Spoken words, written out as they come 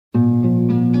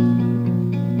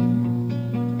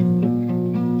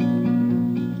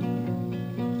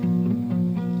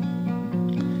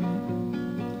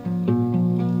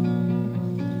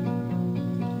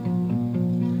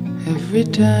Every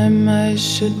time I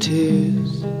shed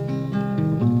tears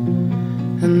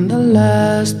in the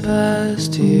last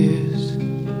past years,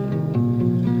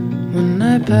 when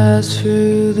I pass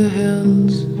through the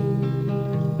hills,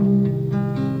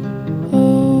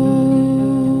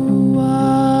 oh,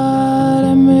 what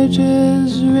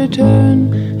images return.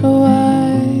 Oh,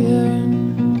 I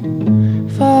yearn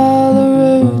for the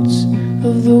roots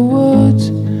of the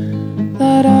woods,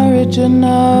 that origin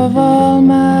of all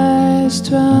my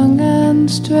strong and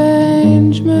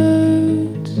strange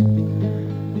moods.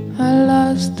 I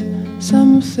lost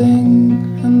something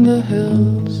in the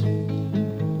hills.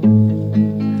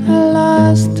 I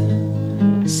lost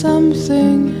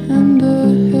something in the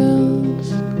hills.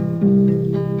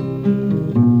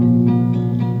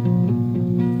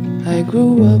 I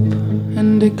grew up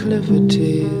in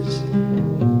declivities,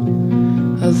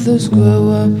 others grow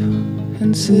up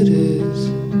in cities,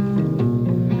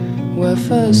 where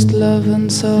first love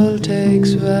and soul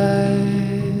takes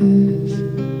rise.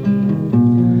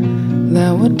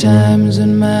 There were times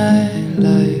in my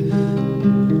life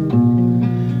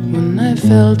when I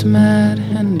felt mad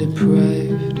and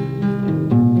depraved,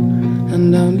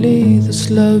 and only the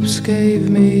slopes gave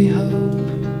me hope.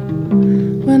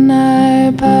 When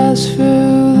I pass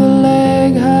through the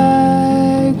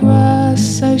leg-high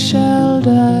grass, I shall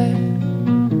die.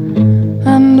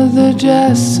 Under the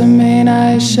jessamine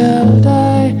I shall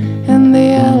die. In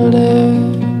the elder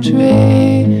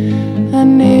tree I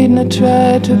need not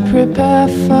try to prepare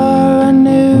for a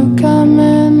new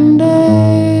coming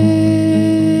day.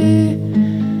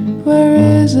 Where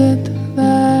is it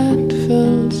that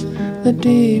fills the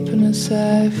deepness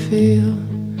I feel?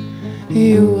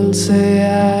 You will say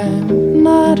I'm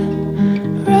not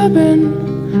Robin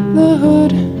the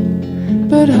Hood,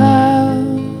 but how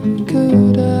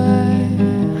could I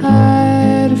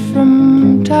hide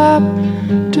from top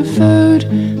to food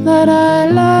that I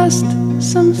lost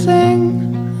something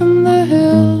in the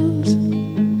hills?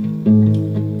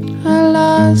 I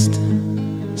lost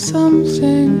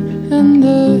something in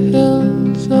the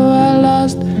hills. Oh, I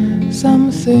lost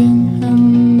something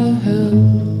in the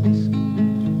hills.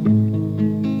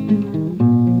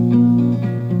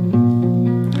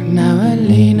 Now I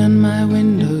lean on my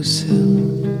windowsill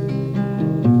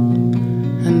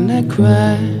and I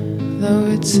cry, though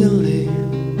it's silly,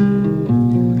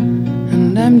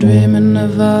 and I'm dreaming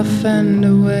of off and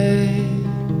away.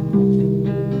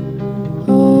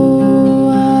 Oh,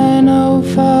 I know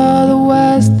for the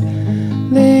west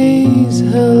these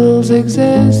hills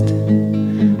exist,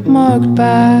 marked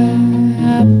by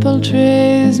apple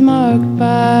trees, marked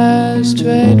by a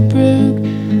straight brook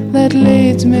that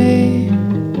leads me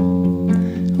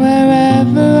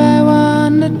wherever I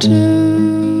wanted to.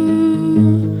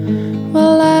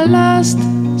 Well, I lost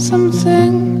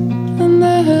something in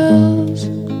the hills.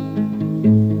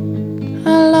 I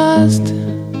lost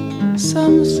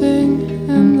something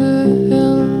in the